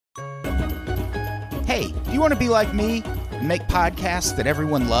Hey, do you want to be like me and make podcasts that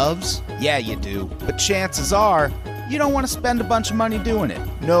everyone loves? Yeah, you do. But chances are, you don't want to spend a bunch of money doing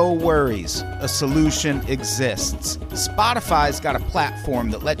it. No worries. A solution exists. Spotify's got a platform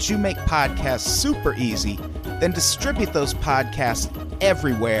that lets you make podcasts super easy, then distribute those podcasts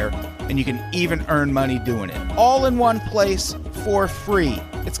everywhere, and you can even earn money doing it. All in one place for free.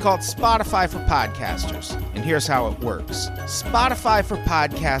 It's called Spotify for Podcasters, and here's how it works. Spotify for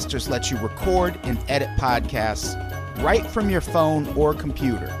Podcasters lets you record and edit podcasts right from your phone or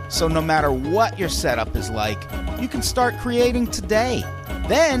computer. So no matter what your setup is like, you can start creating today.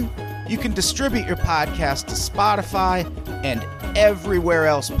 Then you can distribute your podcast to Spotify and everywhere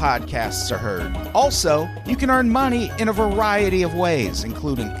else podcasts are heard. Also, you can earn money in a variety of ways,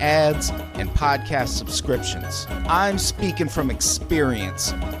 including ads and podcast subscriptions. I'm speaking from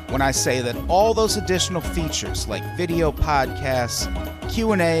experience when I say that all those additional features like video podcasts,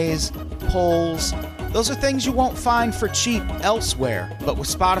 Q&As, polls, those are things you won't find for cheap elsewhere. But with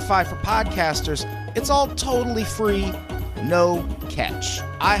Spotify for Podcasters, it's all totally free, no catch.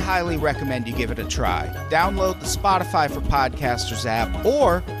 I highly recommend you give it a try. Download the Spotify for Podcasters app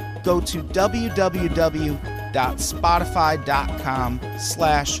or go to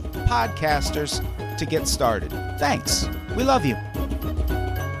www.spotify.com/podcasters to get started. Thanks. We love you.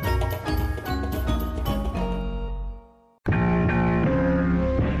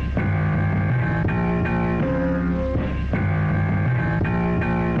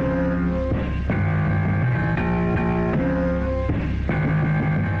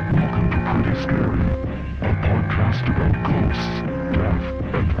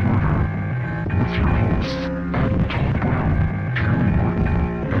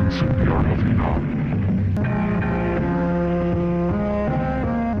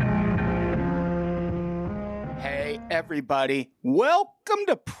 Everybody, welcome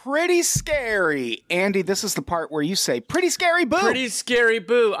to Pretty Scary. Andy, this is the part where you say "Pretty Scary Boo." Pretty Scary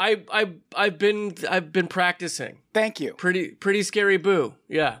Boo. I've been practicing. Thank you. Pretty Scary Boo.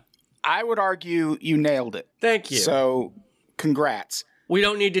 Yeah. I would argue you nailed it. Thank you. So, congrats. We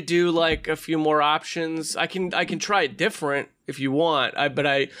don't need to do like a few more options. I can try it different if you want. But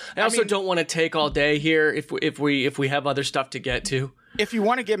I also don't want to take all day here if we have other stuff to get to. If you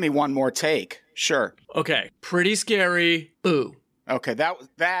want to give me one more take, sure. Okay. Pretty Scary Boo. Okay,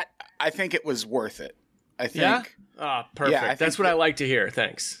 that I think it was worth it. I think. Yeah? Ah, perfect. Yeah, That's what I like to hear.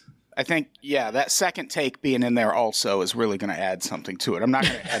 Thanks. I think, yeah, that second take being in there also is really going to add something to it. I'm not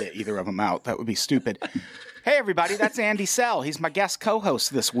going to edit either of them out. That would be stupid. Hey, everybody, that's Andy Sell. He's my guest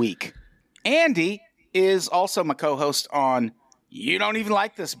co-host this week. Andy is also my co-host on You Don't Even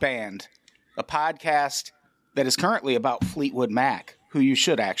Like This Band, a podcast that is currently about Fleetwood Mac, who you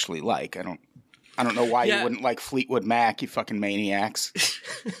should actually like. I don't know why you wouldn't like Fleetwood Mac, you fucking maniacs.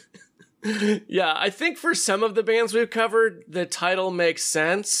 Yeah, I think for some of the bands we've covered, the title makes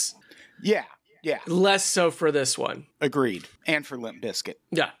sense. Yeah. Less so for this one. Agreed. And for Limp Bizkit.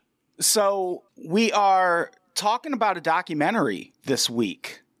 Yeah. So we are talking about a documentary this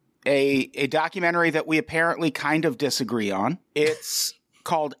week. A documentary that we apparently kind of disagree on. It's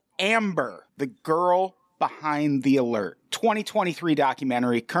called Amber, the Girl Behind the Alert. 2023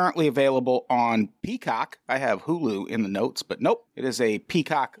 documentary, currently available on Peacock. I have Hulu in the notes, but nope. It is a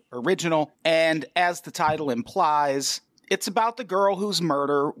Peacock original. And as the title implies, it's about the girl whose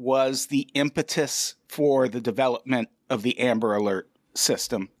murder was the impetus for the development of the Amber Alert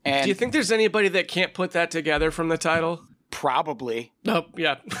system. And do you think there's anybody that can't put that together from the title? Probably. Oh,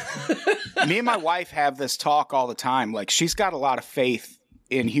 yeah. Me and my wife have this talk all the time. Like, she's got a lot of faith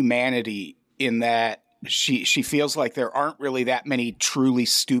in humanity in that she feels like there aren't really that many truly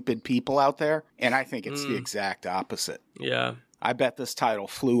stupid people out there. And I think it's the exact opposite. Yeah. I bet this title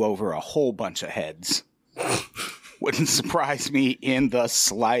flew over a whole bunch of heads. Wouldn't surprise me in the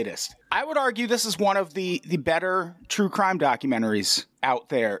slightest. I would argue this is one of the better true crime documentaries out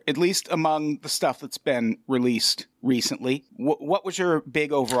there, at least among the stuff that's been released recently. What was your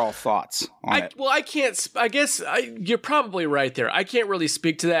big overall thoughts on it? Well, I can't, I guess you're probably right there. I can't really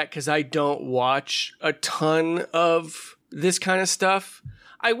speak to that because I don't watch a ton of this kind of stuff.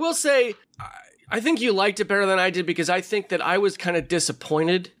 I will say, I think you liked it better than I did because I think that I was kind of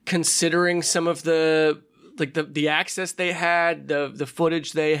disappointed considering some of the access they had, the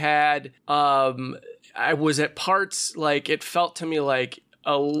footage they had. I was at parts, like, it felt to me like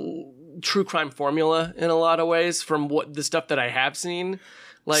a true crime formula in a lot of ways from what the stuff that I have seen.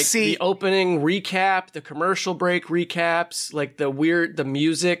 Like the opening recap, the commercial break recaps, like the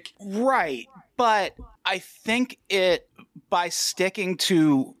music. Right. But I think by sticking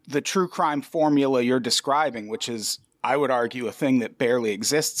to the true crime formula you're describing, which is, I would argue, a thing that barely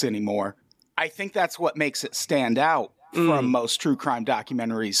exists anymore, I think that's what makes it stand out from most true crime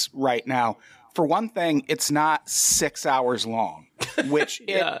documentaries right now. For one thing, it's not 6 hours long, which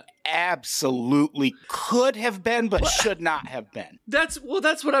it absolutely could have been, but should not have been. That's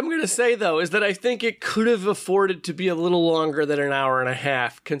what I'm going to say, though, is that I think it could have afforded to be a little longer than an hour and a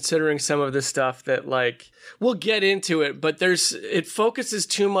half, considering some of the stuff that, like, we'll get into it, but it focuses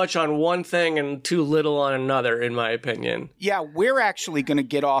too much on one thing and too little on another, in my opinion. Yeah, we're actually going to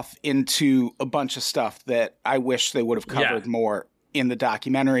get off into a bunch of stuff that I wish they would have covered more in the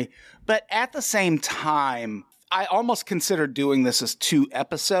documentary. But at the same time, I almost considered doing this as 2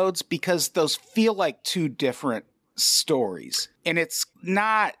 episodes because those feel like 2 different stories. And it's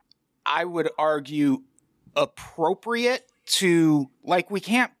not, I would argue, appropriate to, like, we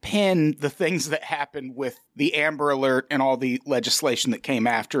can't pin the things that happened with the Amber Alert and all the legislation that came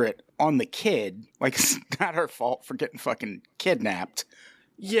after it on the kid. Like, it's not her fault for getting fucking kidnapped.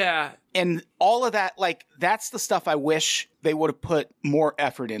 Yeah. And all of that, like, that's the stuff I wish they would have put more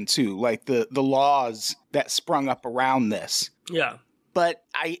effort into, like the laws that sprung up around this. Yeah. But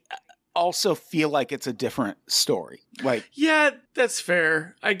I also feel like it's a different story. Like, yeah, that's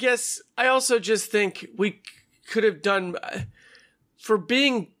fair. I guess I also just think we could have done, for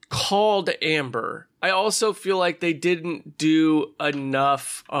being called Amber, I also feel like they didn't do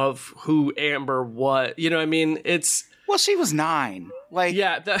enough of who Amber was. You know what I mean? Well, she was 9. Like,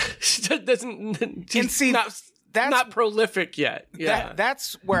 yeah, that doesn't. And see, that's not prolific yet. Yeah,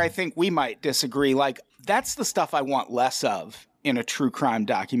 that's where I think we might disagree. Like, that's the stuff I want less of in a true crime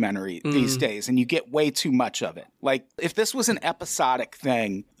documentary these days, and you get way too much of it. Like, if this was an episodic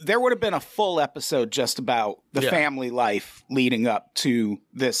thing, there would have been a full episode just about the family life leading up to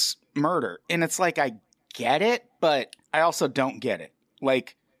this murder. And it's like, I get it, but I also don't get it.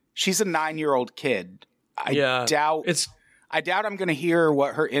 Like, she's a 9-year-old kid. I doubt I'm going to hear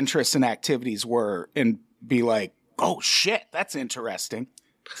what her interests and activities were and be like, oh shit, that's interesting.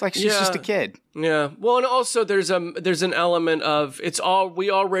 It's like she's just a kid. Yeah. Well, and also there's an element of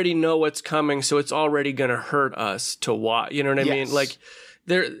we already know what's coming, so it's already going to hurt us to watch. You know what I mean? Like,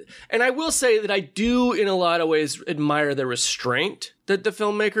 and I will say that I do in a lot of ways admire the restraint that the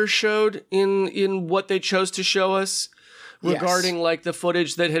filmmakers showed in what they chose to show us regarding like the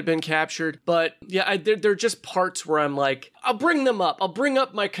footage that had been captured. But yeah, there are just parts where I'm like, I'll bring them up. I'll bring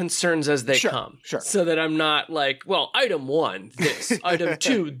up my concerns as they come. Sure. So that I'm not like, well, item 1, this, item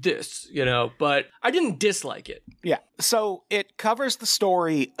 2, this, but I didn't dislike it. Yeah. So it covers the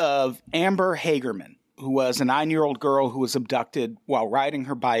story of Amber Hagerman, who was a 9-year-old girl who was abducted while riding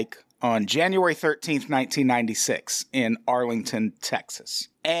her bike on January 13th, 1996 in Arlington, Texas.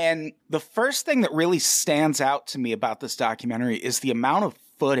 And the first thing that really stands out to me about this documentary is the amount of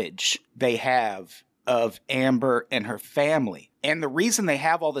footage they have of Amber and her family. And the reason they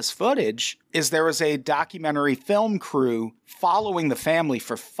have all this footage is there was a documentary film crew following the family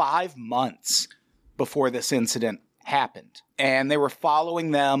for 5 months before this incident happened. And they were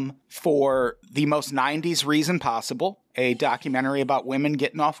following them for the most 90s reason possible, a documentary about women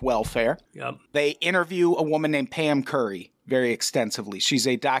getting off welfare. Yep. They interview a woman named Pam Curry very extensively. She's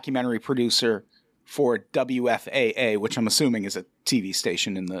a documentary producer for WFAA, which I'm assuming is a TV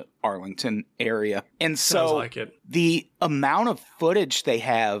station in the Arlington area. And so sounds like it. The amount of footage they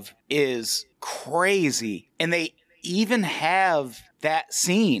have is crazy. And they even have that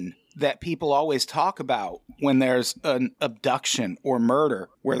scene that people always talk about when there's an abduction or murder,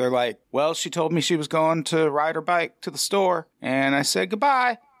 where they're like, well, she told me she was going to ride her bike to the store, and I said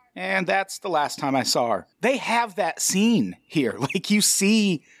goodbye, and that's the last time I saw her. They have that scene here. Like, you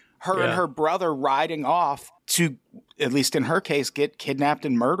see her and her brother riding off to, at least in her case, get kidnapped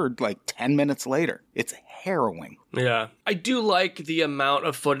and murdered like 10 minutes later. It's harrowing. Yeah. I do like the amount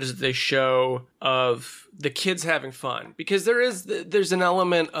of footage that they show of the kids having fun, because there's an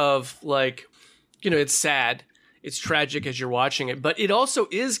element of like, it's sad, it's tragic as you're watching it, but it also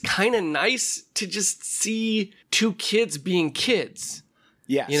is kind of nice to just see 2 kids being kids.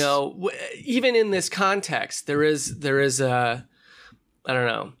 Yes. Even in this context, there is a, I don't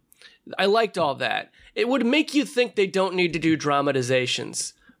know. I liked all that. It would make you think they don't need to do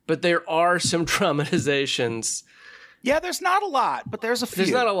dramatizations, but there are some dramatizations. Yeah, there's not a lot, but there's a few.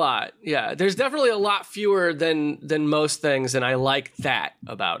 There's not a lot. Yeah, there's definitely a lot fewer than most things, and I like that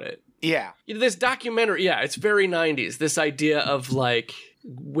about it. Yeah. This documentary, it's very 90s. This idea of like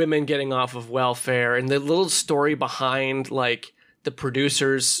women getting off of welfare and the little story behind like the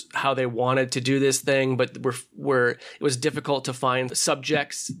producers how they wanted to do this thing, but it was difficult to find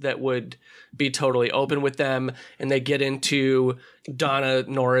subjects that would be totally open with them. And they get into Donna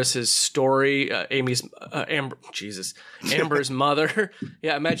Norris's story, Amber's mother.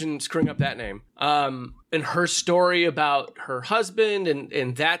 Yeah, imagine screwing up that name. And her story about her husband,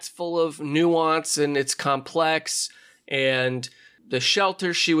 and that's full of nuance and it's complex, and the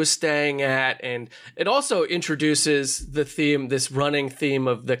shelter she was staying at. And it also introduces this running theme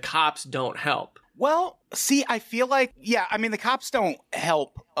of the cops don't help. Well, see, I feel like, the cops don't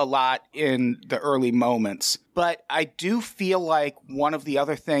help a lot in the early moments, but I do feel like one of the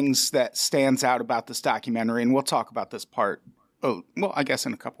other things that stands out about this documentary, and we'll talk about this part, I guess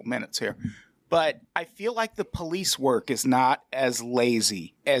in a couple minutes here, but I feel like the police work is not as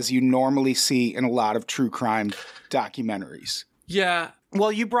lazy as you normally see in a lot of true crime documentaries. Yeah.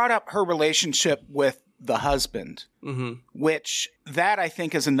 Well, you brought up her relationship with the husband, which that I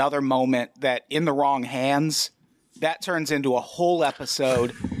think is another moment that in the wrong hands, that turns into a whole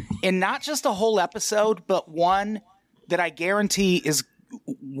episode. And not just a whole episode, but one that I guarantee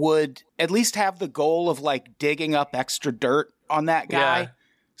would at least have the goal of like digging up extra dirt on that guy. Yeah.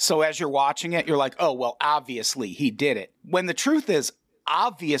 So as you're watching it, you're like, oh, well, obviously he did it. When the truth is,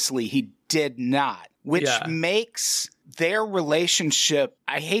 obviously he did not, which makes their relationship,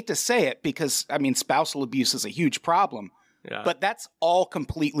 I hate to say it because, spousal abuse is a huge problem, but that's all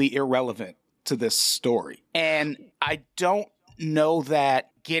completely irrelevant to this story. And I don't know that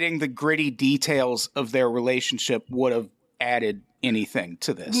getting the gritty details of their relationship would have added anything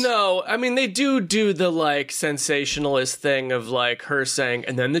to this. No, they do the like sensationalist thing of like her saying,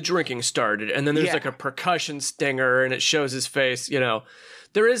 and then the drinking started, and then there's like a percussion stinger and it shows his face,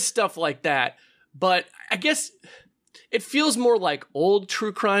 there is stuff like that. But I guess it feels more like old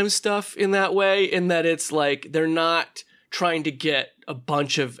true crime stuff in that way, in that it's like they're not trying to get a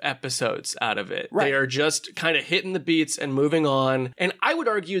bunch of episodes out of it. Right. They are just kind of hitting the beats and moving on. And I would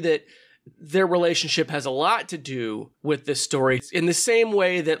argue that their relationship has a lot to do with this story, in the same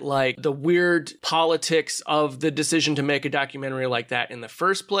way that like the weird politics of the decision to make a documentary like that in the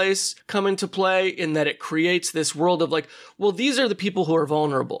first place come into play, in that it creates this world of like, well, these are the people who are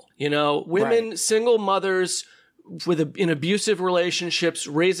vulnerable, women, single mothers in abusive relationships,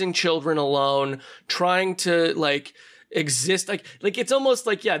 raising children alone, trying to like exist. Like it's almost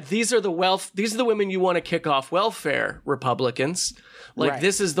like, these are the women you want to kick off welfare, Republicans. Like,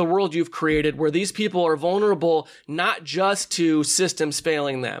 this is the world you've created where these people are vulnerable, not just to systems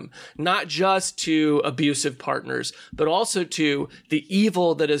failing them, not just to abusive partners, but also to the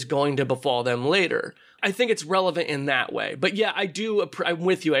evil that is going to befall them later. I think it's relevant in that way. But I'm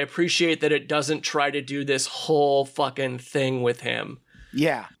with you. I appreciate that it doesn't try to do this whole fucking thing with him.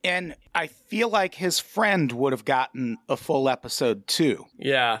 Yeah. And I feel like his friend would have gotten a full episode too.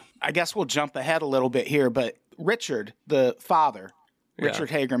 Yeah. I guess we'll jump ahead a little bit here, but Richard, the father, Richard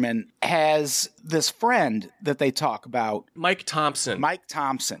Hagerman, has this friend that they talk about. Mike Thompson.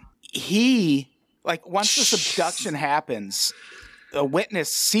 He, like, once this abduction happens, a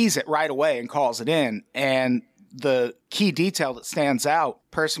witness sees it right away and calls it in. And the key detail that stands out,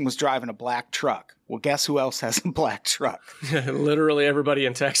 person was driving a black truck. Well, guess who else has a black truck? Literally everybody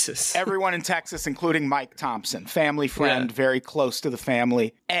in Texas. Everyone in Texas, including Mike Thompson, family friend, very close to the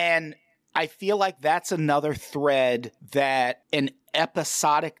family. And I feel like that's another thread that an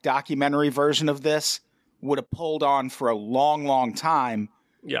episodic documentary version of this would have pulled on for a long, long time.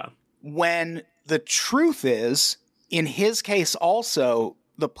 Yeah. When the truth is, in his case also,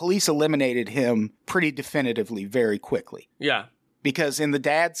 the police eliminated him pretty definitively very quickly. Yeah. Because in the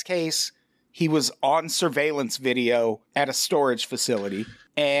dad's case, he was on surveillance video at a storage facility.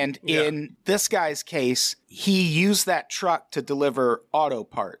 And in this guy's case, he used that truck to deliver auto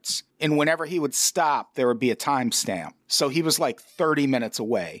parts. And whenever he would stop, there would be a timestamp. So he was like 30 minutes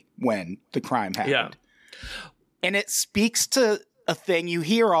away when the crime happened. Yeah. And it speaks to a thing you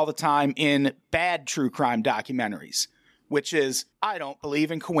hear all the time in bad true crime documentaries, which is, I don't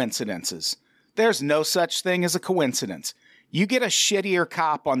believe in coincidences. There's no such thing as a coincidence. You get a shittier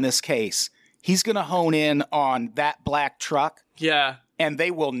cop on this case, he's going to hone in on that black truck. Yeah. And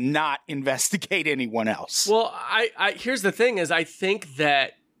they will not investigate anyone else. Well, I here's the thing is I think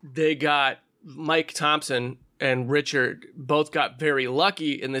that they got Mike Thompson and Richard both got very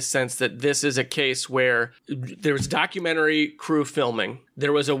lucky in the sense that this is a case where there was documentary crew filming.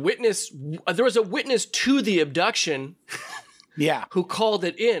 There was a witness to the abduction who called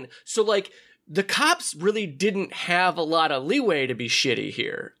it in. So like the cops really didn't have a lot of leeway to be shitty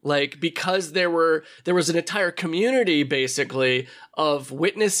here. Like, because there was an entire community basically of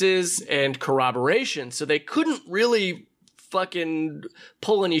witnesses and corroboration. So they couldn't really fucking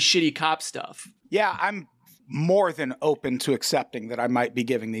pull any shitty cop stuff. Yeah, I'm more than open to accepting that I might be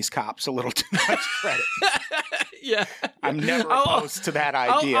giving these cops a little too much credit. Yeah. I'm never opposed to that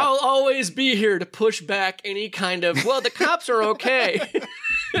idea. I'll always be here to push back any kind of, well, the cops are okay.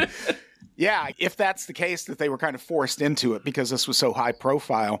 Yeah, if that's the case, that they were kind of forced into it because this was so high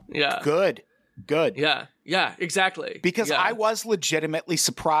profile. Yeah. Good. Yeah, exactly. Because I was legitimately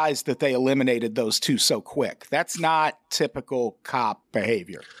surprised that they eliminated those two so quick. That's not typical cop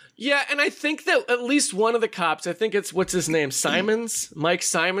behavior. Yeah, and I think that at least one of the cops, I think it's, what's his name, Simons? Mike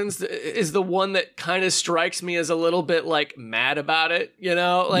Simons is the one that kind of strikes me as a little bit, like, mad about it, you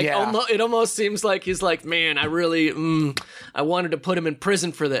know? Like, it almost seems like he's like, man, I really, I wanted to put him in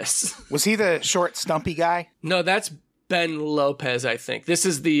prison for this. Was he the short, stumpy guy? No, that's Ben Lopez, I think. This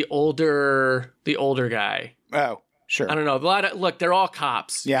is the older guy. Oh, sure. I don't know. Look, they're all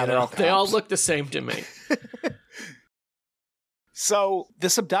cops. Yeah, they're all cops. They all look the same to me. So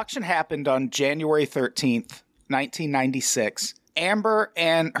this abduction happened on January 13th, 1996. Amber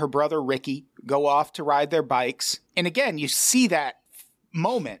and her brother Ricky go off to ride their bikes. And again, you see that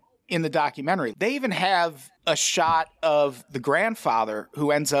moment in the documentary. They even have a shot of the grandfather who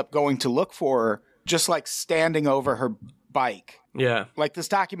ends up going to look for her, just like standing over her bike. Yeah. Like this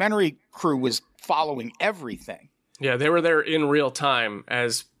documentary crew was following everything. Yeah, they were there in real time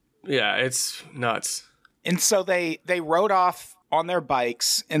it's nuts. And so they rode off on their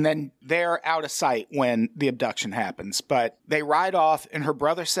bikes, and then they're out of sight when the abduction happens. But they ride off, and her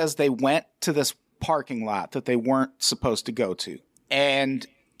brother says they went to this parking lot that they weren't supposed to go to. And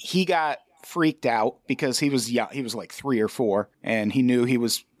he got freaked out because he was young. He was like 3 or 4, and he knew he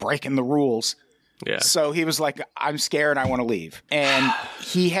was breaking the rules. Yeah. So he was like, I'm scared, I want to leave. And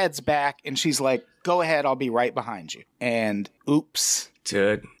he heads back, and she's like, go ahead, I'll be right behind you. And oops.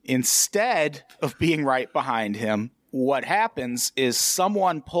 Dude. Instead of being right behind him, what happens is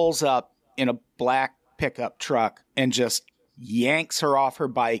someone pulls up in a black pickup truck and just yanks her off her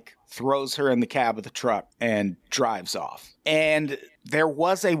bike, throws her in the cab of the truck, and drives off. And there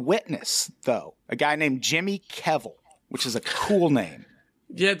was a witness, though, a guy named Jimmy Kevill, which is a cool name.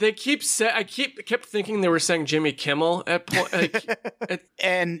 Yeah, they kept thinking they were saying Jimmy Kimmel at point.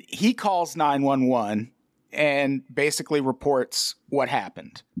 And he calls 911 and basically reports what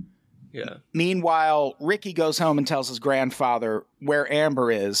happened. Yeah. Meanwhile, Ricky goes home and tells his grandfather where Amber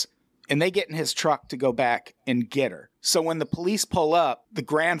is, and they get in his truck to go back and get her. So when the police pull up, the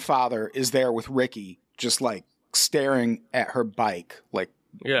grandfather is there with Ricky, just like staring at her bike, like,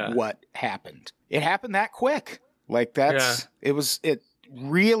 what happened? It happened that quick. Like it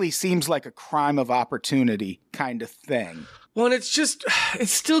really seems like a crime of opportunity kind of thing. Well, and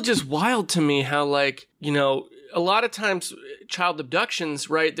it's still just wild to me how, like, you know, a lot of times child abductions,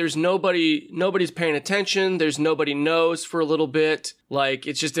 right? There's nobody's paying attention. There's nobody knows for a little bit. Like,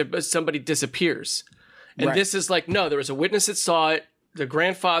 it's just somebody disappears. And This is like, no, there was a witness that saw it. The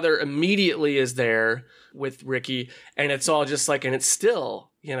grandfather immediately is there with Ricky, and it's all just like, and it's still,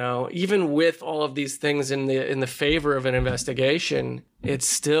 you know, even with all of these things in the favor of an investigation, it's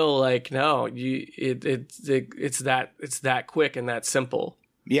still like, no, it's that quick and that simple.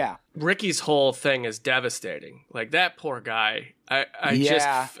 Yeah. Ricky's whole thing is devastating. Like, that poor guy.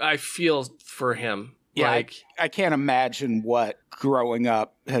 I feel for him. Yeah, like, I can't imagine what growing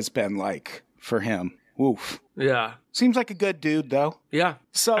up has been like for him. Oof. Yeah. Seems like a good dude, though. Yeah.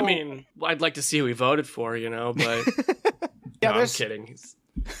 So, I mean, I'd like to see who he voted for, you know, but yeah, no, I'm kidding.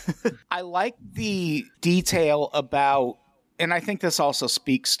 I like the detail about, and I think this also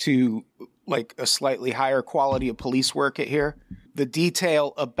speaks to like a slightly higher quality of police work at here. The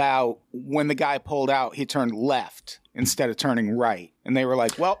detail about when the guy pulled out, he turned left instead of turning right. And they were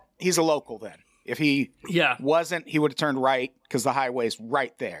like, well, he's a local then. If he wasn't, he would have turned right because the highway's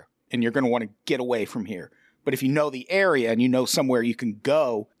right there and you're going to want to get away from here. But if you know the area and you know somewhere you can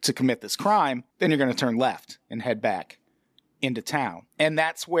go to commit this crime, then you're going to turn left and head back into town. And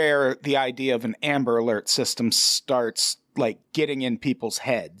that's where the idea of an Amber Alert system starts like getting in people's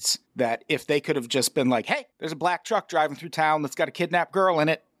heads, that if they could have just been like, hey, there's a black truck driving through town that's got a kidnapped girl in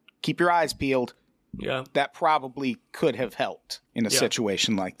it, keep your eyes peeled. Yeah. That probably could have helped in a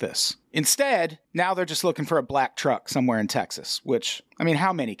situation like this. Instead, now they're just looking for a black truck somewhere in Texas, which, I mean,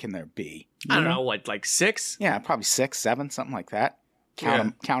 how many can there be? I don't know, what, like 6? Yeah, probably 6, 7, something like that.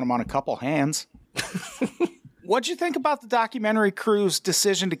 Count them on a couple hands. What'd you think about the documentary crew's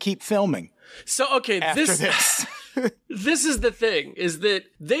decision to keep filming? So, okay, after this? This is the thing, is that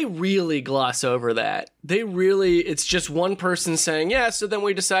they really gloss over that. It's just one person saying, yeah, so then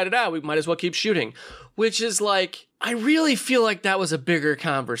we decided, we might as well keep shooting. Which is like, I really feel like that was a bigger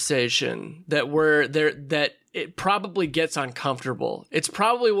conversation that it probably gets uncomfortable. It's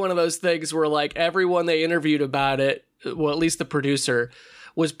probably one of those things where like everyone they interviewed about it, well, at least the producer,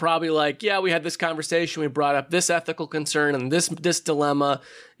 was probably like, yeah, we had this conversation, we brought up this ethical concern and this dilemma,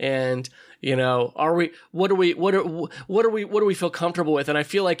 and you know, what do we feel comfortable with? And I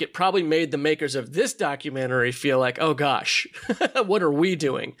feel like it probably made the makers of this documentary feel like, oh gosh, what are we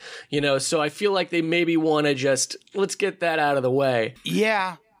doing? You know, so I feel like they maybe want to just, let's get that out of the way.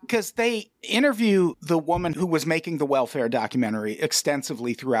 Yeah, because they interview the woman who was making the welfare documentary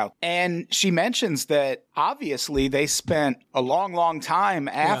extensively throughout. And she mentions that obviously they spent a long, long time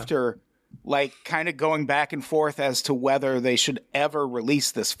after like kind of going back and forth as to whether they should ever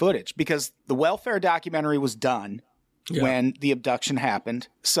release this footage, because the welfare documentary was done when the abduction happened.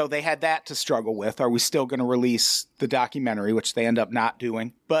 So they had that to struggle with. Are we still going to release the documentary, which they end up not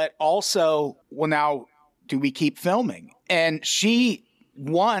doing? But also, well, now do we keep filming? And she,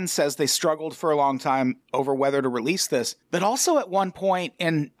 one, says they struggled for a long time over whether to release this, but also at one point,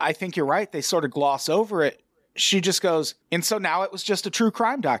 and I think you're right, they sort of gloss over it, she just goes, and so now it was just a true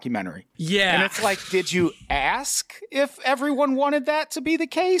crime documentary. Yeah. And it's like, did you ask if everyone wanted that to be the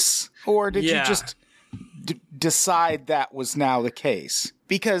case? Or did you just decide that was now the case?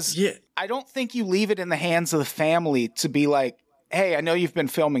 Because I don't think you leave it in the hands of the family to be like, hey, I know you've been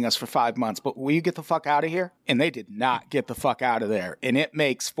filming us for 5 months, but will you get the fuck out of here? And they did not get the fuck out of there. And it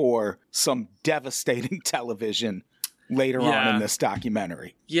makes for some devastating television later on in this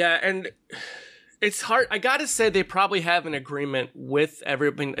documentary. Yeah, and it's hard. I gotta say, they probably have an agreement with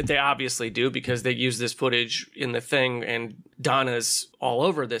everyone. They obviously do, because they use this footage in the thing, and Donna's all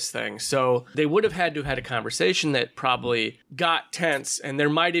over this thing. So they would have had to have had a conversation that probably got tense, and there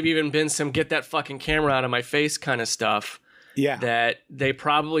might have even been some get that fucking camera out of my face kind of stuff. Yeah. That they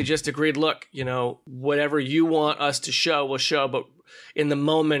probably just agreed, look, you know, whatever you want us to show, we'll show. But in the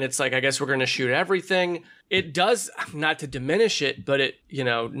moment, it's like, I guess we're going to shoot everything. It does, not to diminish it, but it, you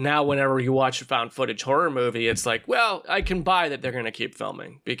know, now whenever you watch a found footage horror movie, it's like, well, I can buy that they're going to keep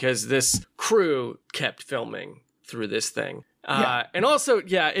filming because this crew kept filming through this thing. And also,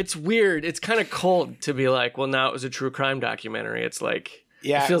 it's weird. It's kind of cold to be like, well, now it was a true crime documentary. It's like,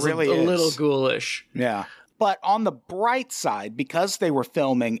 it feels really a little ghoulish. Yeah. But on the bright side, because they were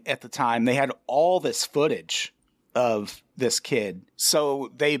filming at the time, they had all this footage of this kid.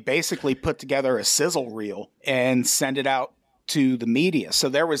 So they basically put together a sizzle reel and send it out to the media. So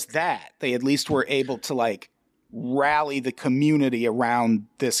there was that. They at least were able to like rally the community around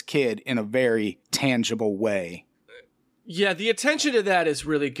this kid in a very tangible way. Yeah, the attention to that is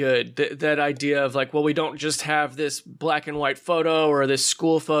really good. That idea of like, well, we don't just have this black and white photo or this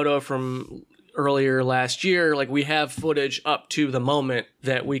school photo from earlier last year. Like, we have footage up to the moment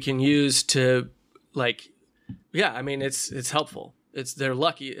that we can use to like, yeah, I mean, it's helpful. They're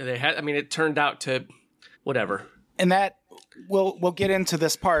lucky. It turned out to whatever. And that we'll get into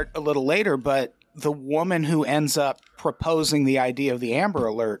this part a little later, but the woman who ends up proposing the idea of the Amber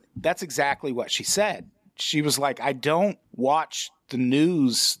Alert, that's exactly what she said. She was like, I don't watch the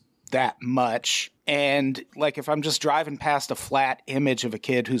news that much. And like, if I'm just driving past a flat image of a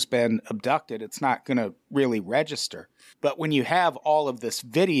kid who's been abducted, it's not going to really register. But when you have all of this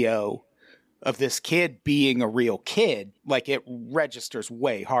video of this kid being a real kid, like, it registers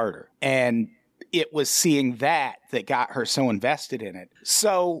way harder. And it was seeing that got her so invested in it.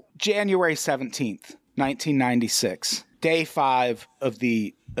 So January 17th, 1996, day 5 of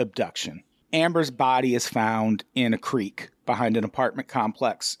the abduction. Amber's body is found in a creek behind an apartment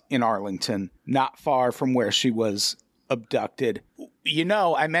complex in Arlington, not far from where she was abducted. You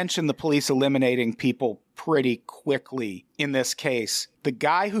know, I mentioned the police eliminating people pretty quickly in this case. The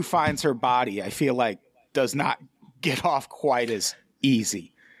guy who finds her body, I feel like, does not get off quite as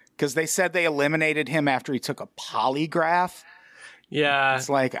easy, because they said they eliminated him after he took a polygraph. Yeah. It's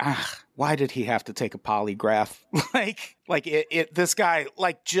like, why did he have to take a polygraph? This guy,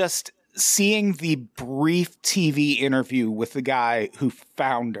 like, just seeing the brief TV interview with the guy who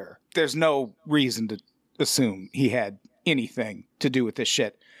found her, there's no reason to assume he had anything to do with this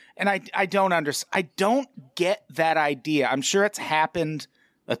shit. And I don't understand. I don't get that idea. I'm sure it's happened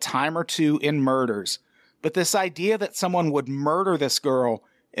a time or two in murders, but this idea that someone would murder this girl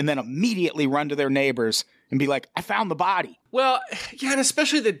and then immediately run to their neighbors and be like, I found the body. Well, yeah, and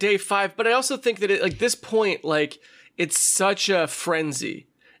especially the day 5. But I also think that at this point, like, it's such a frenzy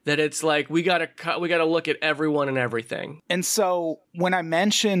that it's like, we gotta look at everyone and everything. And so when I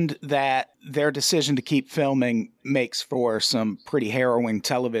mentioned that their decision to keep filming makes for some pretty harrowing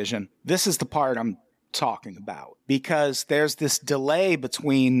television, this is the part I'm talking about, because there's this delay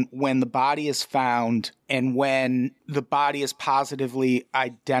between when the body is found and when the body is positively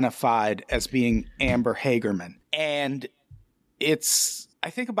identified as being Amber Hagerman. And it's, I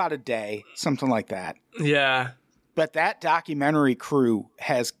think, about a day, something like that. Yeah. But that documentary crew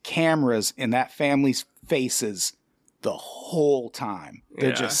has cameras in that family's faces the whole time.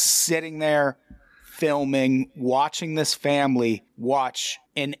 They're just sitting there filming, watching this family watch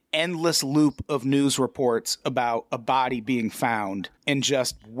an endless loop of news reports about a body being found and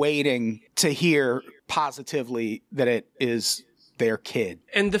just waiting to hear positively that it is their kid.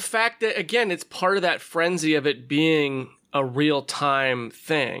 And the fact that, again, it's part of that frenzy of it being a real-time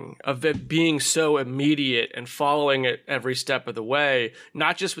thing, of it being so immediate and following it every step of the way,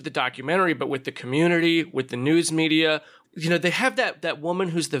 not just with the documentary, but with the community, with the news media. You know, they have that woman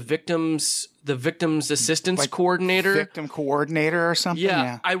who's the victim's assistance coordinator. Victim coordinator or something?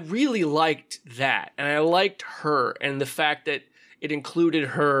 Yeah, I really liked that. And I liked her and the fact that it included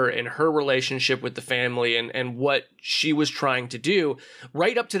her and her relationship with the family and what she was trying to do,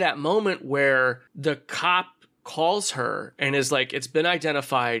 right up to that moment where the cop calls her and is like, it's been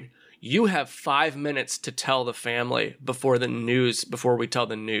identified. You have 5 minutes to tell the family before we tell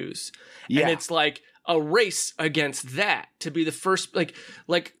the news. Yeah. And it's like a race against that to be the first, like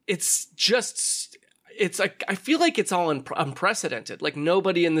it's like, I feel like it's all unprecedented. Like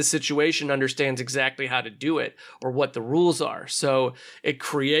nobody in this situation understands exactly how to do it or what the rules are. So it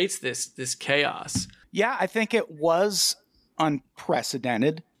creates this chaos. Yeah, I think it was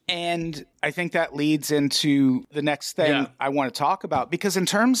unprecedented. And I think that leads into the next thing I want to talk about, because in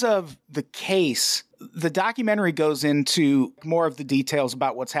terms of the case, the documentary goes into more of the details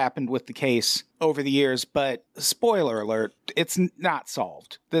about what's happened with the case over the years. But spoiler alert, it's not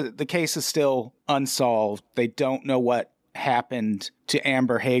solved. The case is still unsolved. They don't know what happened to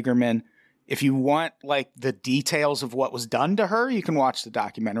Amber Hagerman. If you want like the details of what was done to her, you can watch the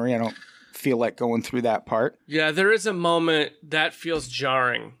documentary. I don't feel like going through that part. Yeah, there is a moment that feels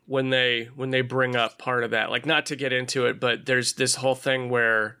jarring when they bring up part of that. Like, not to get into it, but there's this whole thing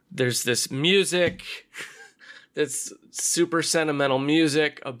where there's this music that's super sentimental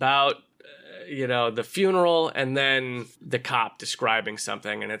music about the funeral, and then the cop describing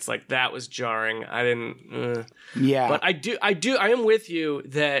something, and it's like, that was jarring. I didn't but I am with you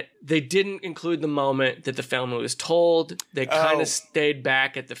that they didn't include the moment that the family was told. They kind of stayed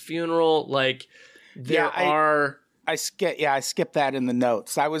back at the funeral. Like I skipped that in the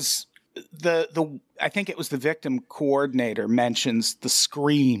notes. I think it was the victim coordinator mentions the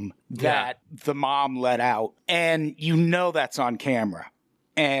scream that the mom let out, and that's on camera.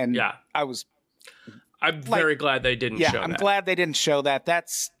 And I'm very glad they didn't show that. I'm glad they didn't show that.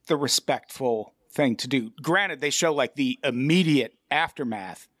 That's the respectful thing to do. Granted, they show like the immediate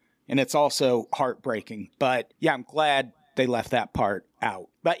aftermath, and it's also heartbreaking. But yeah, I'm glad they left that part out.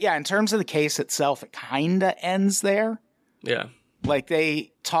 But yeah, in terms of the case itself, it kind of ends there. Yeah. Like,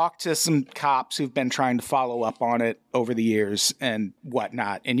 they talked to some cops who've been trying to follow up on it over the years and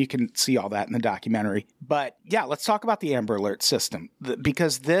whatnot, and you can see all that in the documentary. But yeah, let's talk about the Amber Alert system,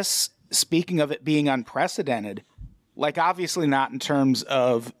 because this, speaking of it being unprecedented, like obviously not in terms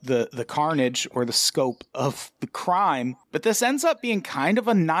of the carnage or the scope of the crime, but this ends up being kind of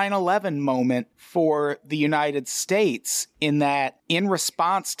a 9/11 moment for the United States, in that in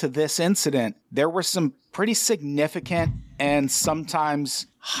response to this incident, there were some pretty significant and sometimes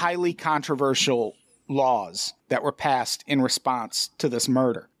highly controversial laws that were passed in response to this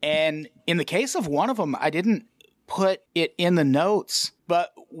murder. And in the case of one of them, I didn't put it in the notes,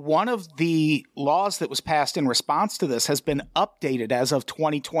 but one of the laws that was passed in response to this has been updated as of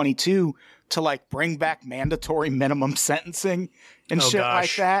 2022 to like bring back mandatory minimum sentencing and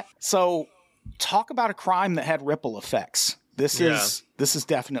like that. So talk about a crime that had ripple effects. This is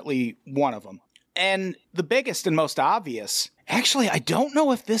definitely one of them. And the biggest and most obvious, actually, I don't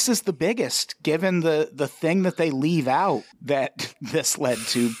know if this is the biggest, given the thing that they leave out that this led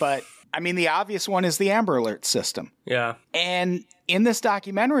to, but I mean, the obvious one is the Amber Alert system. Yeah. And in this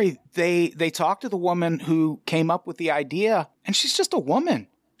documentary, they talk to the woman who came up with the idea, and she's just a woman.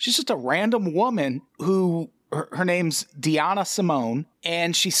 She's just a random woman who, her name's Deanna Simone,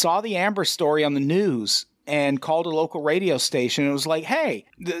 and she saw the Amber story on the news and called a local radio station and was like, hey,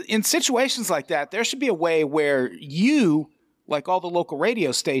 in situations like that, there should be a way where you, like all the local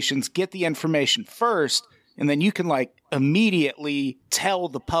radio stations, get the information first, and then you can like immediately tell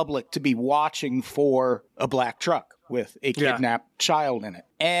the public to be watching for a black truck with a kidnapped child in it.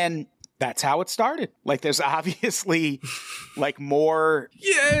 And that's how it started. Like, there's obviously like more.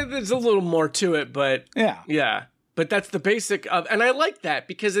 Yeah, there's a little more to it, but yeah. But that's the basic of, and I like that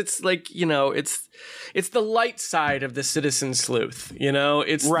because it's like, it's the light side of the citizen sleuth,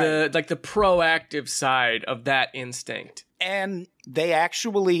 it's the proactive side of that instinct. And they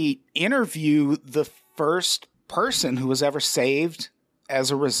actually interview the first person who was ever saved as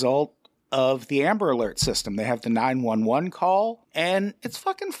a result of the Amber Alert system. They have the 911 call, and it's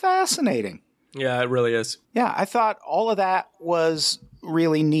fucking fascinating. Yeah, it really is. Yeah, I thought all of that was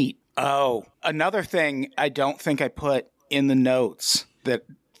really neat. Oh, another thing I don't think I put in the notes that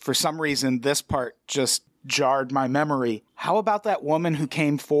for some reason this part just jarred my memory. How about that woman who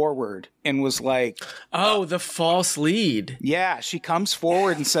came forward and was like... Oh, the false lead. Yeah, she comes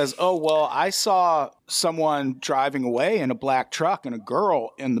forward and says, oh, well, I saw someone driving away in a black truck and a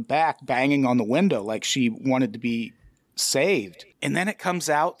girl in the back banging on the window like she wanted to be saved. And then it comes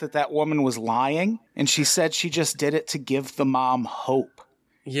out that that woman was lying, and she said she just did it to give the mom hope.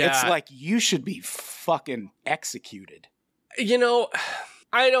 Yeah. It's like, you should be fucking executed.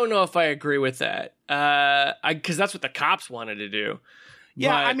 I don't know if I agree with that. Because that's what the cops wanted to do.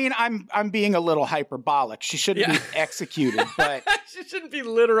 Yeah, I mean, I'm being a little hyperbolic. She shouldn't be executed, but... She shouldn't be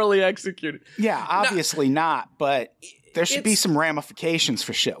literally executed. Yeah, obviously not, but there should be some ramifications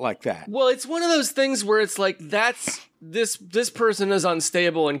for shit like that. Well, it's one of those things where it's like, this person is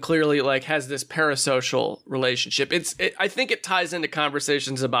unstable and clearly like has this parasocial relationship. I think it ties into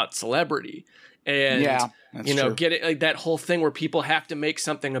conversations about celebrity and true. Get it, like that whole thing where people have to make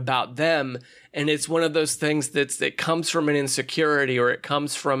something about them, and it's one of those things that comes from an insecurity, or it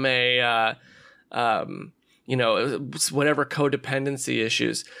comes from a whatever codependency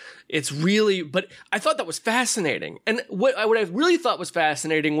issues. It's really, but I thought that was fascinating. And what I really thought was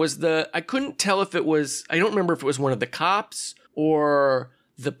fascinating was I couldn't tell if it was, I don't remember if it was one of the cops or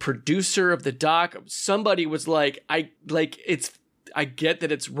the producer of the doc. Somebody was like, I get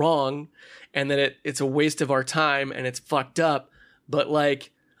that it's wrong and that it's a waste of our time and it's fucked up, but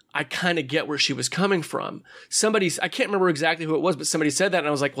like, I kind of get where she was coming from. I can't remember exactly who it was, but somebody said that, and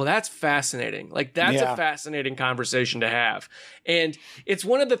I was like, well, that's fascinating. Like, that's a fascinating conversation to have. And it's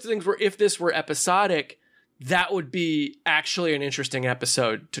one of the things where if this were episodic, that would be actually an interesting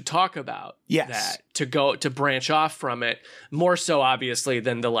episode to talk about. Yes. To branch off from it, more so obviously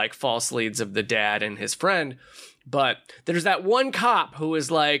than the like false leads of the dad and his friend. But there's that one cop who is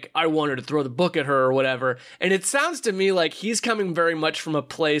like, I wanted to throw the book at her or whatever. And it sounds to me like he's coming very much from a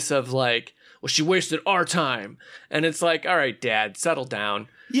place of like, well, she wasted our time. And it's like, all right, Dad, settle down.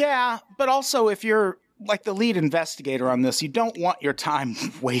 Yeah, but also if you're like the lead investigator on this, you don't want your time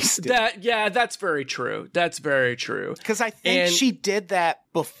wasted. That's very true. That's very true. Because I think she did that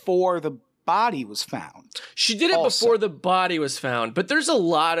before the body was found. She did it before the body was found. But there's a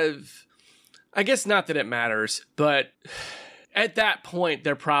lot of... I guess not that it matters, but at that point,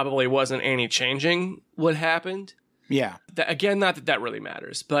 there probably wasn't any changing what happened. Yeah. Again, not that really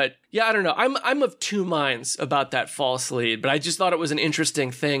matters, but yeah, I don't know. I'm of two minds about that false lead, but I just thought it was an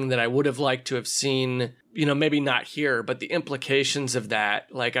interesting thing that I would have liked to have seen, maybe not here, but the implications of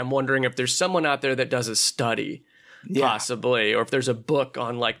that. Like, I'm wondering if there's someone out there that does a study, possibly, or if there's a book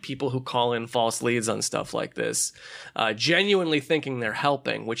on like people who call in false leads on stuff like this, genuinely thinking they're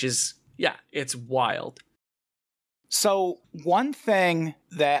helping, which is... Yeah, it's wild. So one thing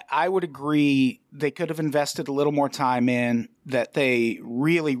that I would agree they could have invested a little more time in that they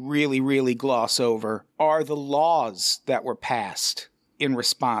really, really, really gloss over are the laws that were passed in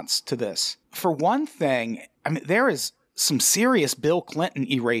response to this. For one thing, I mean, there is some serious Bill Clinton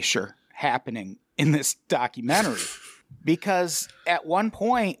erasure happening in this documentary. Because at one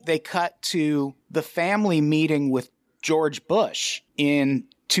point they cut to the family meeting with George Bush in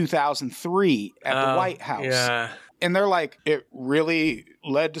 2003 at the White House. Yeah. And they're like, it really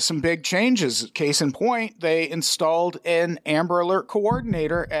led to some big changes. Case in point, they installed an Amber Alert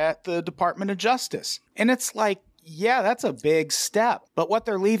coordinator at the Department of Justice. And it's like, yeah, that's a big step. But what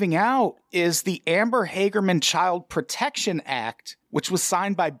they're leaving out is the Amber Hagerman Child Protection Act, which was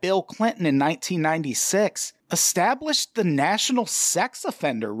signed by Bill Clinton in 1996, established the National Sex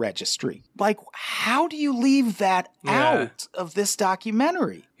Offender Registry. Like, how do you leave that out of this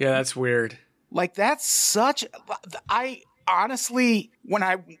documentary? Yeah, that's weird. Like, that's such... I honestly, when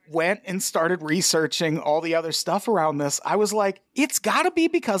I went and started researching all the other stuff around this, I was like, it's got to be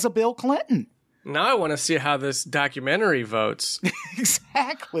because of Bill Clinton. Now I want to see how this documentary votes.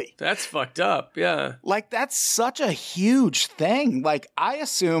 Exactly. That's fucked up, yeah. Like, that's such a huge thing. Like, I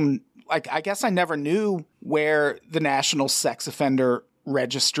assume... Like, I guess I never knew where the National Sex Offender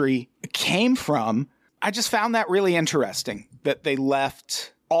Registry came from. I just found that really interesting, that they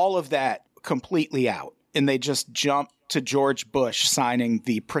left all of that completely out. And they just jumped to George Bush signing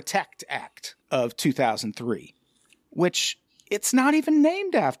the Protect Act of 2003. which it's not even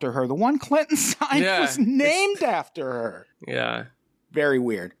named after her. The one Clinton signed was named after her. Yeah. Very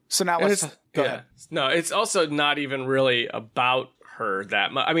weird. So now let's go ahead. No, it's also not even really about her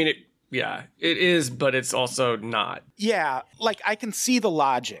that much. I mean, it is, but it's also not. Yeah, like I can see the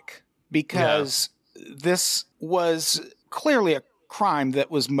logic because this was clearly a crime that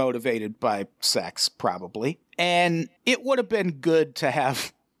was motivated by sex, probably. And it would have been good to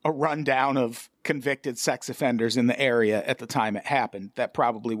have a rundown of convicted sex offenders in the area at the time it happened. That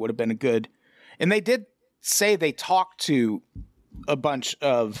probably would have been a good. And they did say they talked to a bunch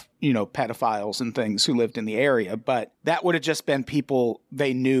of, pedophiles and things who lived in the area, but that would have just been people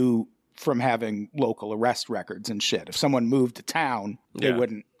they knew from having local arrest records and shit. If someone moved to town, they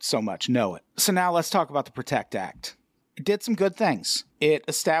wouldn't so much know it. So now let's talk about the PROTECT Act. It did some good things. It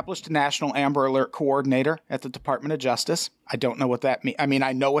established a National Amber Alert Coordinator at the Department of Justice. I don't know what that means. I mean,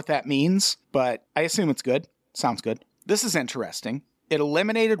 I know what that means, but I assume it's good. Sounds good. This is interesting. It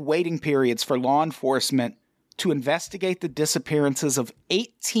eliminated waiting periods for law enforcement to investigate the disappearances of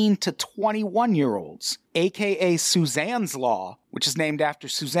 18 to 21-year-olds, a.k.a. Suzanne's Law, which is named after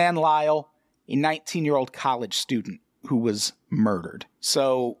Suzanne Lyle, a 19-year-old college student who was murdered.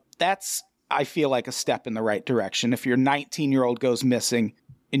 So that's, I feel like, a step in the right direction. If your 19-year-old goes missing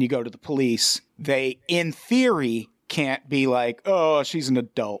and you go to the police, they, in theory, can't be like, oh, she's an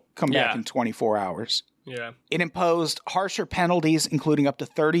adult, come back in 24 hours. Yeah. It imposed harsher penalties, including up to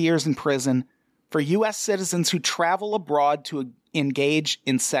 30 years in prison, for U.S. citizens who travel abroad to engage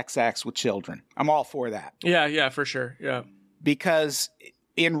in sex acts with children. I'm all for that. Yeah, for sure. Yeah. Because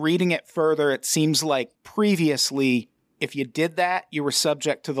in reading it further, it seems like previously, if you did that, you were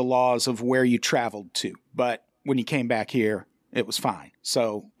subject to the laws of where you traveled to. But when you came back here, it was fine.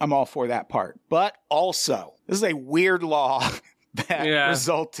 So I'm all for that part. But also, this is a weird law that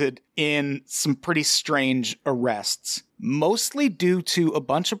resulted in some pretty strange arrests, mostly due to a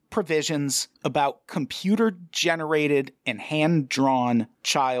bunch of provisions about computer-generated and hand-drawn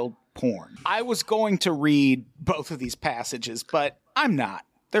child porn. I was going to read both of these passages, but I'm not.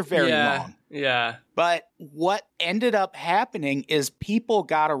 They're very long. Yeah. But what ended up happening is people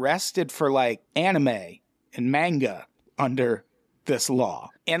got arrested for, like, anime and manga under this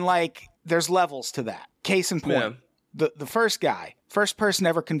law. And, like, there's levels to that. Case in point. Yeah. The first person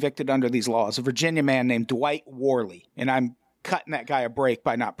ever convicted under these laws, a Virginia man named Dwight Worley. And I'm cutting that guy a break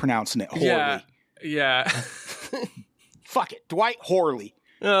by not pronouncing it Horley. Yeah. Fuck it. Dwight Horley.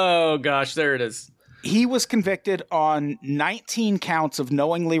 Oh, gosh. There it is. He was convicted on 19 counts of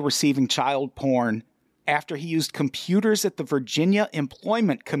knowingly receiving child porn after he used computers at the Virginia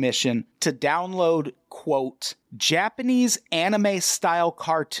Employment Commission to download, quote, Japanese anime-style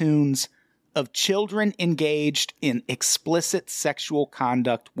cartoons of children engaged in explicit sexual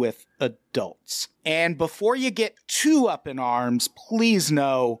conduct with adults. And before you get too up in arms, please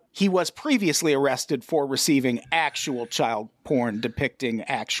know he was previously arrested for receiving actual child porn depicting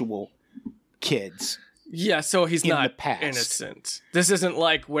actual kids. Yeah, so he's not innocent. This isn't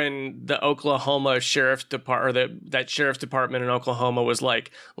like when the Oklahoma Sheriff's Department, or that Sheriff's Department in Oklahoma was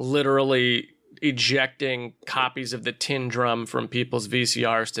like literally ejecting copies of the Tin Drum from people's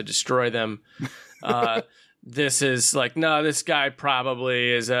VCRs to destroy them. This is like, no, this guy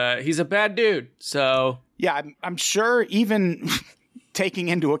probably is he's a bad dude. So yeah, I'm sure even taking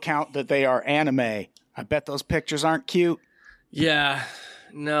into account that they are anime, I bet those pictures aren't cute. Yeah,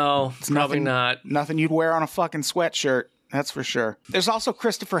 no, it's probably not. Nothing you'd wear on a fucking sweatshirt. That's for sure. There's also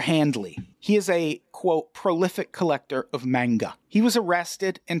Christopher Handley. He is a, quote, prolific collector of manga. He was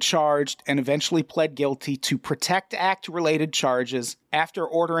arrested and charged and eventually pled guilty to PROTECT Act-related charges after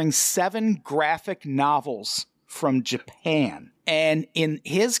ordering 7 graphic novels from Japan. And in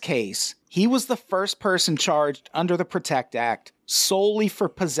his case, he was the first person charged under the PROTECT Act solely for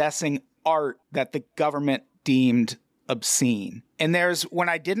possessing art that the government deemed obscene. And when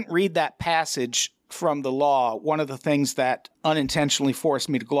I didn't read that passage from the law, one of the things that unintentionally forced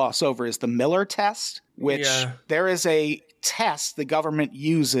me to gloss over is the Miller test, which there is a test the government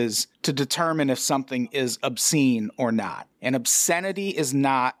uses to determine if something is obscene or not. And obscenity is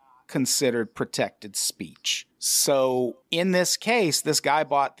not considered protected speech. So in this case, this guy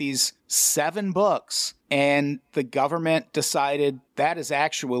bought these 7 books and the government decided that is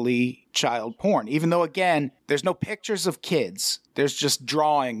actually child porn. Even though, again, there's no pictures of kids. There's just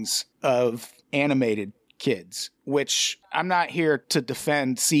drawings of animated kids, which I'm not here to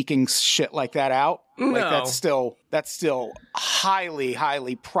defend seeking shit like that out. No. Like that's still highly,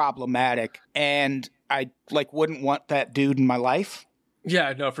 highly problematic. And I wouldn't want that dude in my life.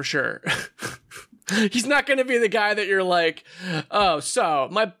 Yeah, no, for sure. He's not going to be the guy that you're like, oh, so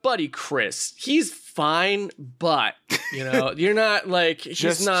my buddy Chris, he's fine, but you're not like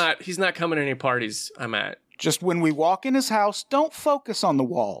he's not coming to any parties I'm at. Just when we walk in his house, don't focus on the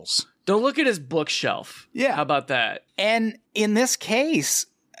walls. Don't look at his bookshelf. Yeah. How about that? And in this case,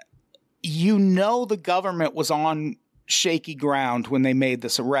 the government was on shaky ground when they made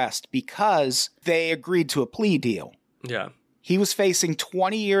this arrest because they agreed to a plea deal. Yeah. He was facing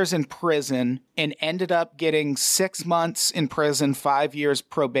 20 years in prison and ended up getting 6 months in prison, 5 years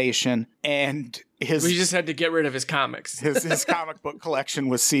probation, and we just had to get rid of his comics. his comic book collection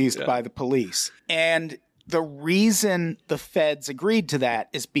was seized by the police. And the reason the feds agreed to that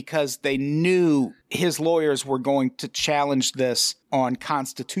is because they knew his lawyers were going to challenge this on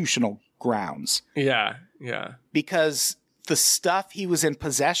constitutional grounds. Yeah, yeah. Because the stuff he was in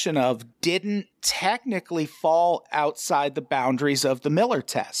possession of didn't technically fall outside the boundaries of the Miller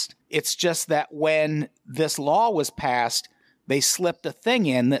test. It's just that when this law was passed, they slipped a thing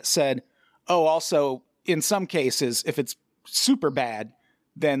in that said, oh, also, in some cases, if it's super bad,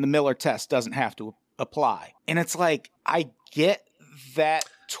 then the Miller test doesn't have to apply. And it's like, I get that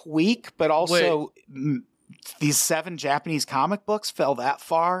tweak, but also these 7 Japanese comic books fell that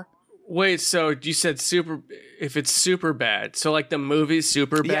far. Wait, so you said if it's super bad, so like the movie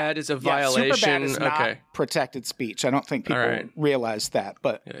Superbad is a violation? Superbad is not protected speech. I don't think people realize that.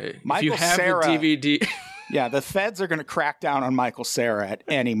 But Michael if you have Cera, the DVD... yeah, the feds are going to crack down on Michael Cera at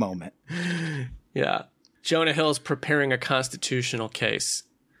any moment. Yeah. Jonah Hill's preparing a constitutional case.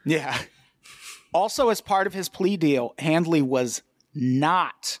 Yeah. Also, as part of his plea deal, Handley was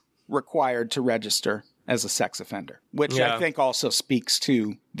not required to register as a sex offender, which I think also speaks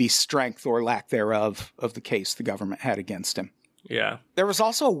to the strength or lack thereof of the case the government had against him. Yeah. There was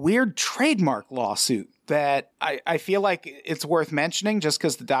also a weird trademark lawsuit that I feel like it's worth mentioning just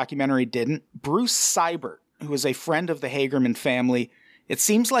because the documentary didn't. Bruce Seibert, who is a friend of the Hagerman family, it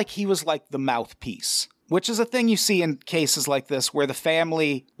seems like he was like the mouthpiece, which is a thing you see in cases like this where the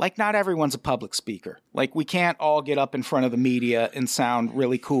family, like not everyone's a public speaker. Like we can't all get up in front of the media and sound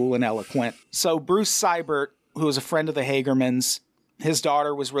really cool and eloquent. So Bruce Seibert, who is a friend of the Hagermans, his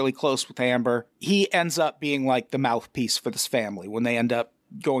daughter was really close with Amber. He ends up being like the mouthpiece for this family when they end up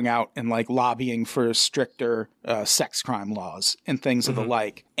going out and like lobbying for stricter sex crime laws and things of the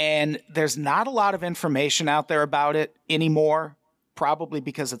like. And there's not a lot of information out there about it anymore. Probably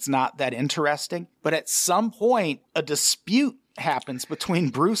because it's not that interesting. But at some point, a dispute happens between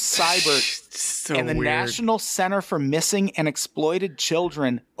Bruce Seibert and the National Center for Missing and Exploited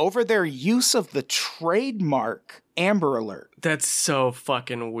Children over their use of the trademark Amber Alert. That's so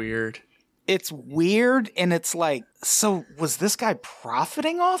fucking weird. It's weird, and it's like, so was this guy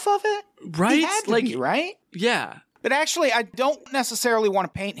profiting off of it? Right? He had to be, right? Yeah. But actually, I don't necessarily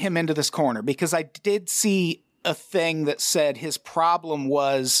want to paint him into this corner because I did see a thing that said his problem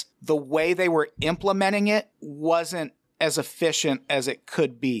was the way they were implementing it wasn't as efficient as it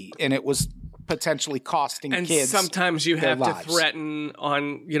could be, and it was potentially costing kids. And sometimes you have lives. To threaten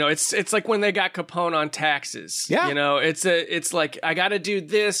on, it's like when they got Capone on taxes. Yeah. It's like I got to do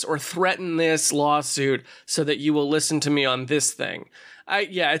this or threaten this lawsuit so that you will listen to me on this thing.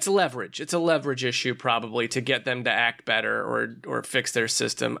 It's leverage. It's a leverage issue probably to get them to act better or fix their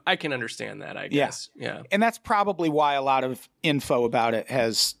system. I can understand that, I guess. Yeah. And that's probably why a lot of info about it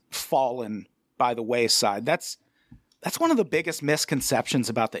has fallen by the wayside. That's one of the biggest misconceptions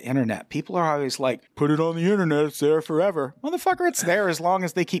about the internet. People are always like, put it on the internet, it's there forever. Motherfucker, it's there as long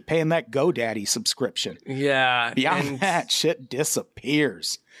as they keep paying that GoDaddy subscription. Yeah. Beyond that, shit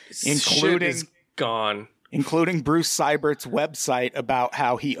disappears. Shit is gone. Including Bruce Seibert's website about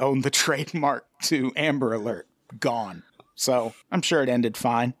how he owned the trademark to Amber Alert. Gone. So I'm sure it ended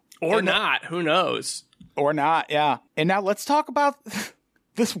fine. Or not. Who knows? Or not, yeah. And now let's talk about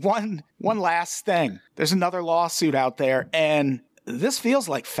this one last thing. There's another lawsuit out there, and this feels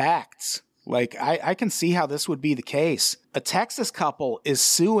like facts. Like, I can see how this would be the case. A Texas couple is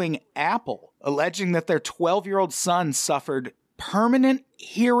suing Apple, alleging that their 12-year-old son suffered permanent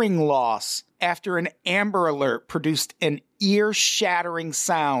hearing loss after an Amber Alert produced an ear-shattering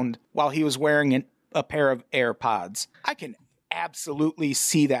sound while he was wearing a pair of AirPods. I can absolutely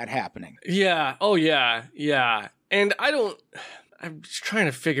see that happening. Yeah. Oh, yeah. Yeah. And I'm just trying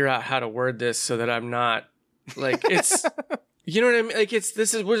to figure out how to word this so that I'm not, like, it's, you know what I mean?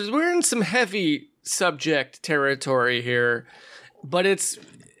 Like, we're in some heavy subject territory here, but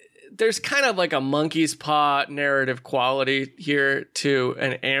there's kind of like a monkey's paw narrative quality here to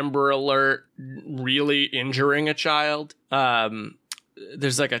an Amber Alert really injuring a child.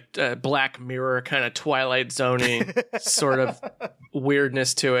 There's like a Black Mirror kind of Twilight Zone-y sort of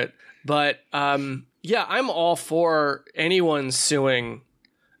weirdness to it. But yeah, I'm all for anyone suing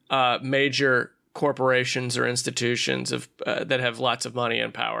major corporations or institutions of that have lots of money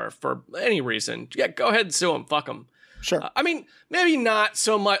and power for any reason. Yeah, go ahead and sue them. Fuck them. Sure. I mean, maybe not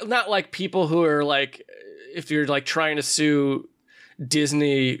so much. Not like people who are like, if you're like trying to sue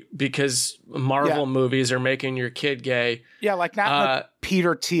Disney because Marvel movies are making your kid gay. Yeah, like not in the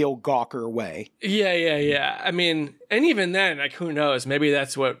Peter Thiel Gawker way. Yeah. I mean, and even then, like, who knows? Maybe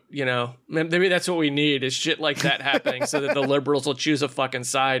that's what, maybe that's what we need is shit like that happening so that the liberals will choose a fucking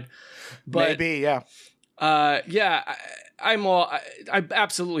side. But, maybe, yeah. I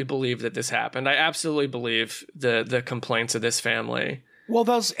absolutely believe that this happened. I absolutely believe the complaints of this family. Well,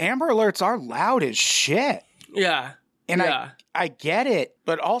 those Amber Alerts are loud as shit. Yeah. And I get it,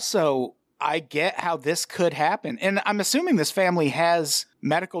 but also I get how this could happen. And I'm assuming this family has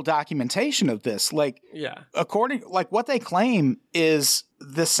medical documentation of this. Like, according, like what they claim is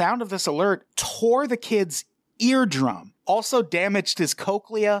the sound of this alert tore the kid's eardrum, also damaged his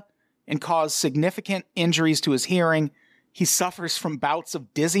cochlea and caused significant injuries to his hearing. He suffers from bouts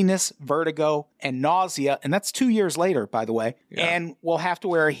of dizziness, vertigo, and nausea. And that's 2 years later, by the way, and will have to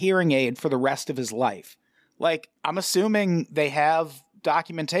wear a hearing aid for the rest of his life. Like, I'm assuming they have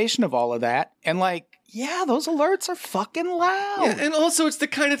documentation of all of that. And like, yeah, those alerts are fucking loud. Yeah, and also it's the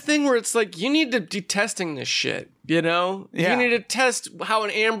kind of thing where it's like, you need to be testing this shit, you know? Yeah. You need to test how an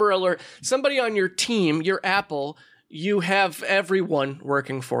Amber Alert, somebody on your team, your Apple, you have everyone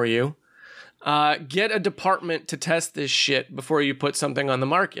working for you. Get a department to test this shit before you put something on the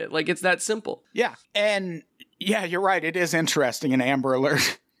market. Like, it's that simple. Yeah. And yeah, you're right. It is interesting, an Amber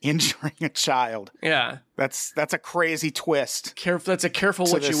Alert injuring a child. Yeah. That's a crazy twist. That's a careful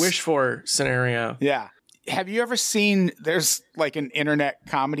what you wish for scenario. Yeah. Have you ever seen, there's like an internet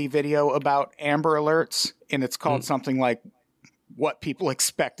comedy video about Amber Alerts, and it's called something like What People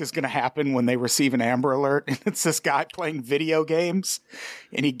Expect is going to Happen When They Receive an Amber Alert. And it's this guy playing video games,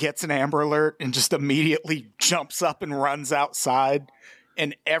 and he gets an Amber Alert and just immediately jumps up and runs outside,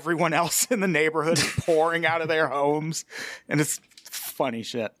 and everyone else in the neighborhood is pouring out of their homes. And it's funny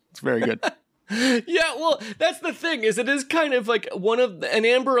shit. It's very good. Yeah, well, that's the thing, is it is kind of like an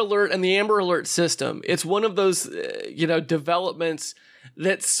Amber Alert and the Amber Alert system. It's one of those, developments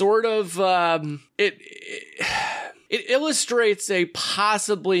that sort of, it illustrates a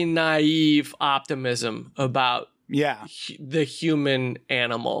possibly naive optimism about the human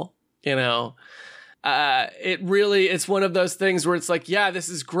animal, it's one of those things where it's like, yeah, this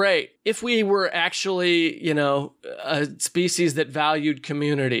is great. If we were actually, a species that valued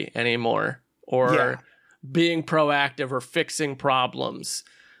community anymore, or being proactive or fixing problems,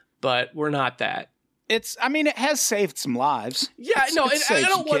 but we're not that. It has saved some lives. Yeah, I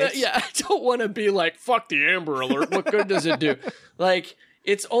don't want to be like, fuck the Amber Alert. What good does it do? Like,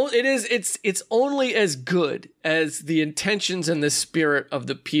 it's only as good as the intentions and the spirit of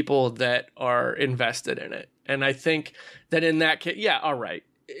the people that are invested in it. And I think that in that case, all right,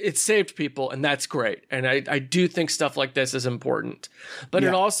 it saved people, and that's great. And I do think stuff like this is important. But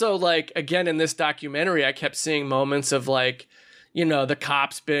it also, like, again, in this documentary, I kept seeing moments of like, the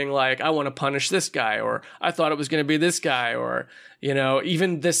cops being like, I want to punish this guy, or I thought it was going to be this guy, or,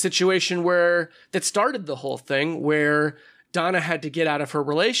 even the situation that started the whole thing where Donna had to get out of her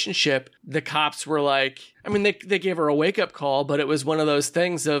relationship. The cops were like, they gave her a wake-up call, but it was one of those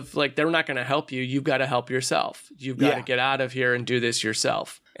things of like, they're not going to help you. You've got to help yourself. You've got to get out of here and do this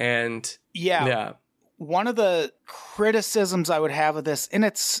yourself. And one of the criticisms I would have of this, and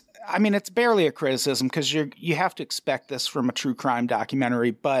it's barely a criticism because you have to expect this from a true crime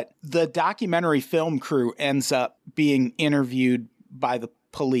documentary, but the documentary film crew ends up being interviewed by the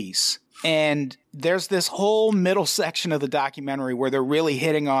police. And there's this whole middle section of the documentary where they're really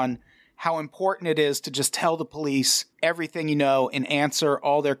hitting on how important it is to just tell the police everything you know and answer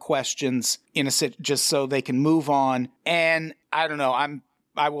all their questions just so they can move on. And I don't know,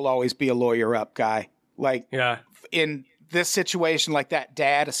 I will always be a lawyer up guy. Like, in this situation, like that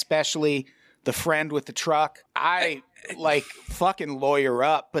dad, especially the friend with the truck, I like fucking lawyer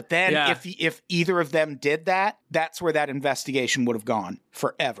up. But then if either of them did that, that's where that investigation would have gone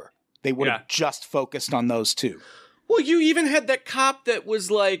forever. They would have just focused on those two. Well, you even had that cop that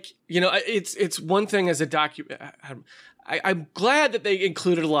was like, it's one thing as a I'm glad that they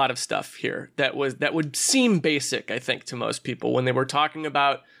included a lot of stuff here that would seem basic, I think, to most people when they were talking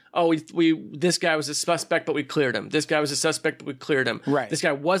about, this guy was a suspect, but we cleared him. This guy was a suspect, but we cleared him. Right. This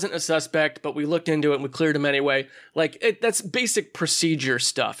guy wasn't a suspect, but we looked into it and we cleared him anyway. Like, that's basic procedure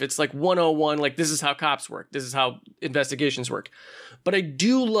stuff. It's like 101, like, this is how cops work. This is how investigations work. But I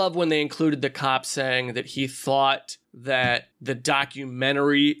do love when they included the cop saying that he thought that the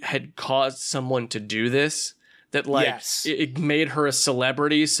documentary had caused someone to do this. That, like, it made her a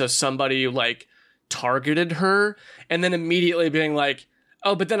celebrity, so somebody, like, targeted her and then immediately being like,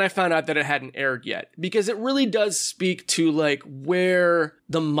 oh, but then I found out that it hadn't aired yet. Because it really does speak to like where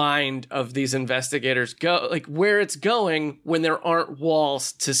the mind of these investigators go, like where it's going when there aren't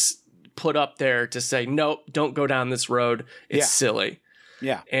walls to put up there to say, nope, don't go down this road. It's silly.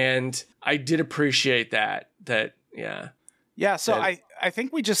 Yeah. And I did appreciate that. Yeah, so I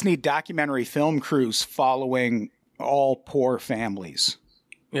think we just need documentary film crews following all poor families.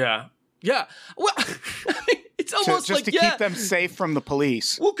 Yeah. Yeah. Well, it's almost just to keep them safe from the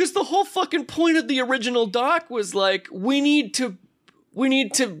police. Well, because the whole fucking point of the original doc was like, we need to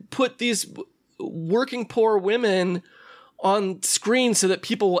put these working poor women on screen so that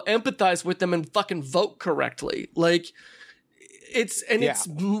people will empathize with them and fucking vote correctly. Like,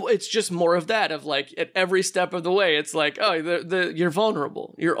 it's just more of that, of like at every step of the way, it's like, oh, you're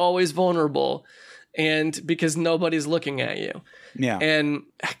vulnerable. You're always vulnerable. And because nobody's looking at you. Yeah. And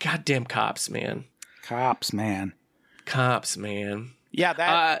goddamn cops, man. Cops, man. Yeah,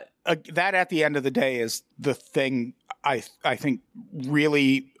 that at the end of the day is the thing I think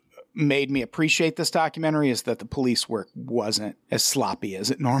really made me appreciate this documentary, is that the police work wasn't as sloppy as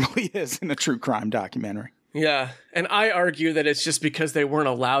it normally is in a true crime documentary. Yeah, and I argue that it's just because they weren't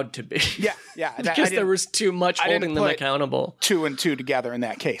allowed to be. Yeah. Because there was too much holding them accountable. 2 and 2 together in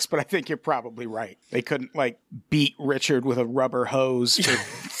that case, but I think you're probably right. They couldn't like beat Richard with a rubber hose for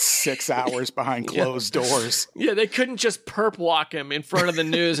 6 hours behind closed doors. Yeah, they couldn't just perp walk him in front of the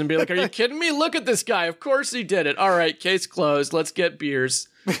news and be like, "Are you kidding me? Look at this guy. Of course he did it. All right, case closed. Let's get beers."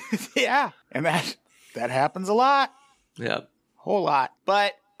 Yeah, and that happens a lot. Yeah, whole lot.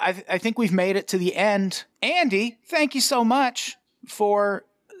 But I think we've made it to the end. Andy, thank you so much for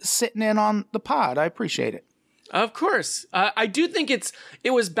sitting in on the pod. I appreciate it. Of course. I do think it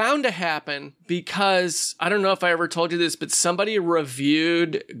was bound to happen because, I don't know if I ever told you this, but somebody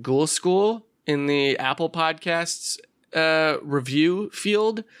reviewed Ghoul School in the Apple Podcasts review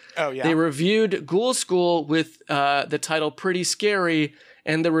field. Oh, yeah. They reviewed Ghoul School with the title Pretty Scary,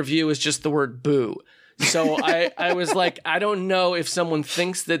 and the review is just the word boo. So I was like, I don't know if someone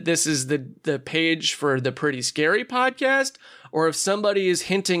thinks that this is the page for the Pretty Scary podcast, or if somebody is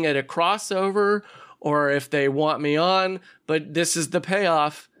hinting at a crossover, or if they want me on, but this is the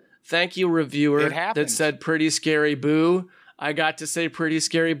payoff. Thank you, reviewer, that said Pretty Scary boo. I got to say Pretty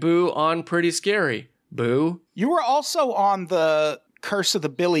Scary boo on Pretty Scary boo. You were also on the Curse of the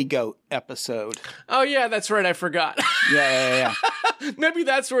Billy Goat episode. Oh, yeah, that's right. I forgot. Yeah. Maybe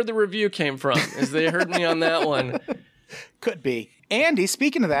that's where the review came from, is they heard me on that one. Could be. Andy,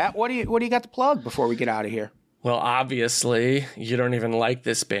 speaking of that, what do you got to plug before we get out of here? Well, obviously, you don't even like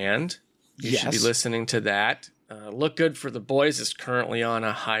this band. You should be listening to that. Look Good for the Boys is currently on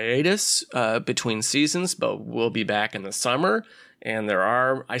a hiatus between seasons, but we'll be back in the summer. And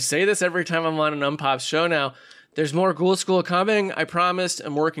I say this every time I'm on an Unpops show now, there's more Ghoul School coming. I promised.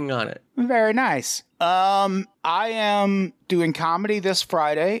 I'm working on it. Very nice. I am doing comedy this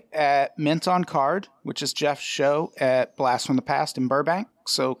Friday at Mint on Card, which is Jeff's show at Blast from the Past in Burbank.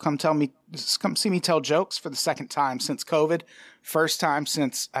 So come see me tell jokes for the second time since COVID. First time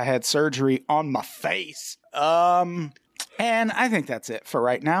since I had surgery on my face. And I think that's it for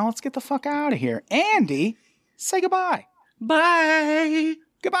right now. Let's get the fuck out of here. Andy, say goodbye. Bye.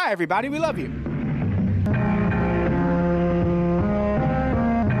 Goodbye, everybody. We love you.